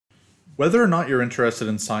Whether or not you're interested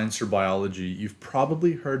in science or biology, you've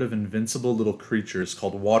probably heard of invincible little creatures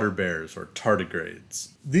called water bears or tardigrades.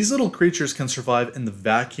 These little creatures can survive in the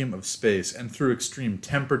vacuum of space and through extreme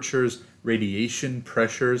temperatures, radiation,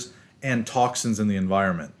 pressures, and toxins in the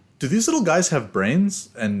environment. Do these little guys have brains?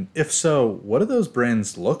 And if so, what do those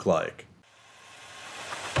brains look like?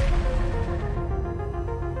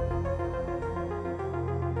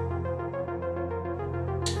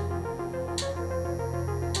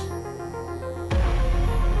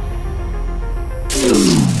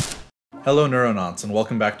 Hello neuronauts, and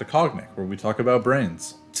welcome back to Cognic, where we talk about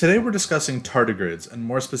brains. Today we're discussing tardigrades, and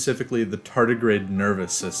more specifically the tardigrade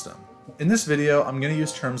nervous system. In this video, I'm going to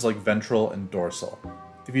use terms like ventral and dorsal.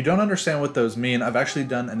 If you don't understand what those mean, I've actually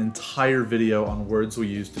done an entire video on words we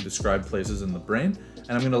use to describe places in the brain,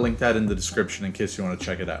 and I'm going to link that in the description in case you want to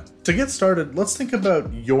check it out. To get started, let's think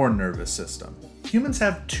about your nervous system. Humans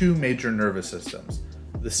have two major nervous systems.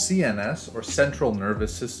 The CNS, or central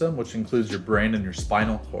nervous system, which includes your brain and your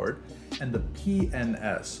spinal cord, and the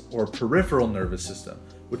PNS, or peripheral nervous system,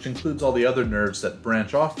 which includes all the other nerves that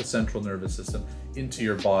branch off the central nervous system into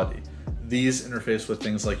your body. These interface with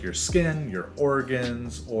things like your skin, your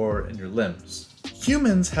organs, or in your limbs.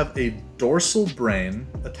 Humans have a dorsal brain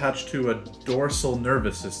attached to a dorsal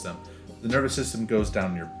nervous system. The nervous system goes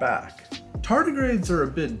down your back. Tardigrades are a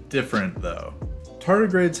bit different though.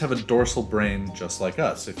 Tardigrades have a dorsal brain just like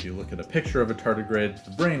us. If you look at a picture of a tardigrade,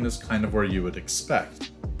 the brain is kind of where you would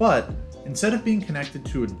expect. But instead of being connected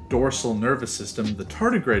to a dorsal nervous system, the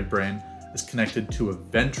tardigrade brain is connected to a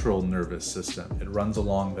ventral nervous system. It runs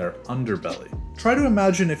along their underbelly. Try to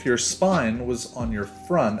imagine if your spine was on your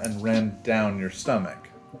front and ran down your stomach.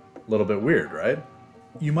 A little bit weird, right?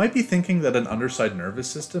 You might be thinking that an underside nervous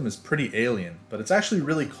system is pretty alien, but it's actually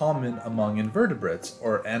really common among invertebrates,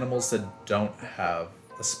 or animals that don't have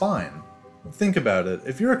a spine. Think about it.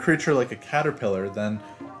 If you're a creature like a caterpillar, then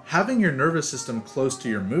having your nervous system close to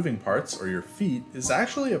your moving parts, or your feet, is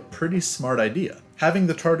actually a pretty smart idea. Having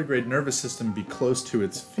the tardigrade nervous system be close to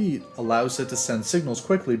its feet allows it to send signals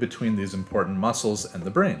quickly between these important muscles and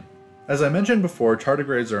the brain. As I mentioned before,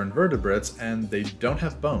 tardigrades are invertebrates and they don't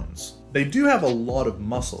have bones. They do have a lot of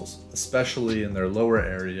muscles, especially in their lower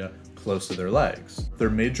area close to their legs. Their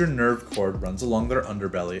major nerve cord runs along their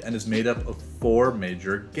underbelly and is made up of 4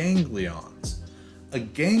 major ganglions. A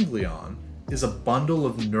ganglion is a bundle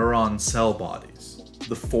of neuron cell bodies.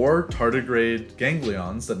 The 4 tardigrade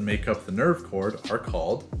ganglions that make up the nerve cord are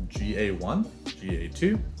called GA1,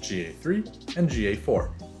 GA2, GA3, and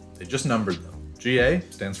GA4. They just numbered them. GA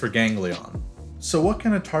stands for ganglion. So what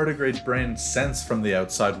can a tardigrade brain sense from the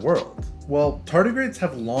outside world? Well, tardigrades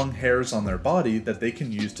have long hairs on their body that they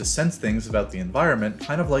can use to sense things about the environment,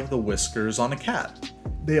 kind of like the whiskers on a cat.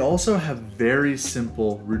 They also have very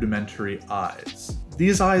simple rudimentary eyes.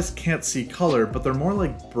 These eyes can't see color, but they're more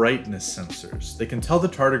like brightness sensors. They can tell the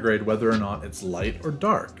tardigrade whether or not it's light or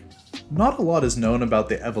dark. Not a lot is known about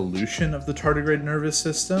the evolution of the tardigrade nervous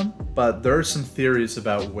system, but there are some theories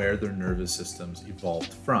about where their nervous systems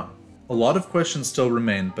evolved from. A lot of questions still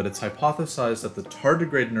remain, but it's hypothesized that the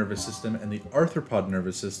tardigrade nervous system and the arthropod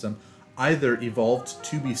nervous system either evolved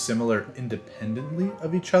to be similar independently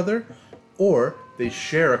of each other, or they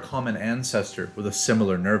share a common ancestor with a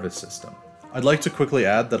similar nervous system. I'd like to quickly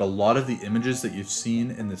add that a lot of the images that you've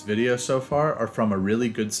seen in this video so far are from a really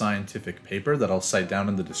good scientific paper that I'll cite down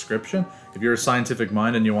in the description. If you're a scientific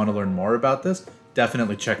mind and you want to learn more about this,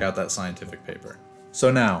 definitely check out that scientific paper.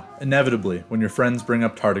 So now, inevitably, when your friends bring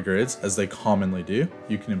up tardigrades, as they commonly do,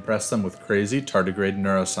 you can impress them with crazy tardigrade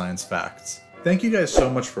neuroscience facts. Thank you guys so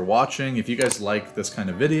much for watching. If you guys like this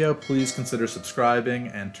kind of video, please consider subscribing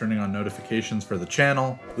and turning on notifications for the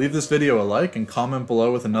channel. Leave this video a like and comment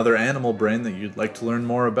below with another animal brain that you'd like to learn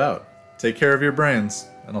more about. Take care of your brains,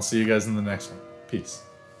 and I'll see you guys in the next one. Peace.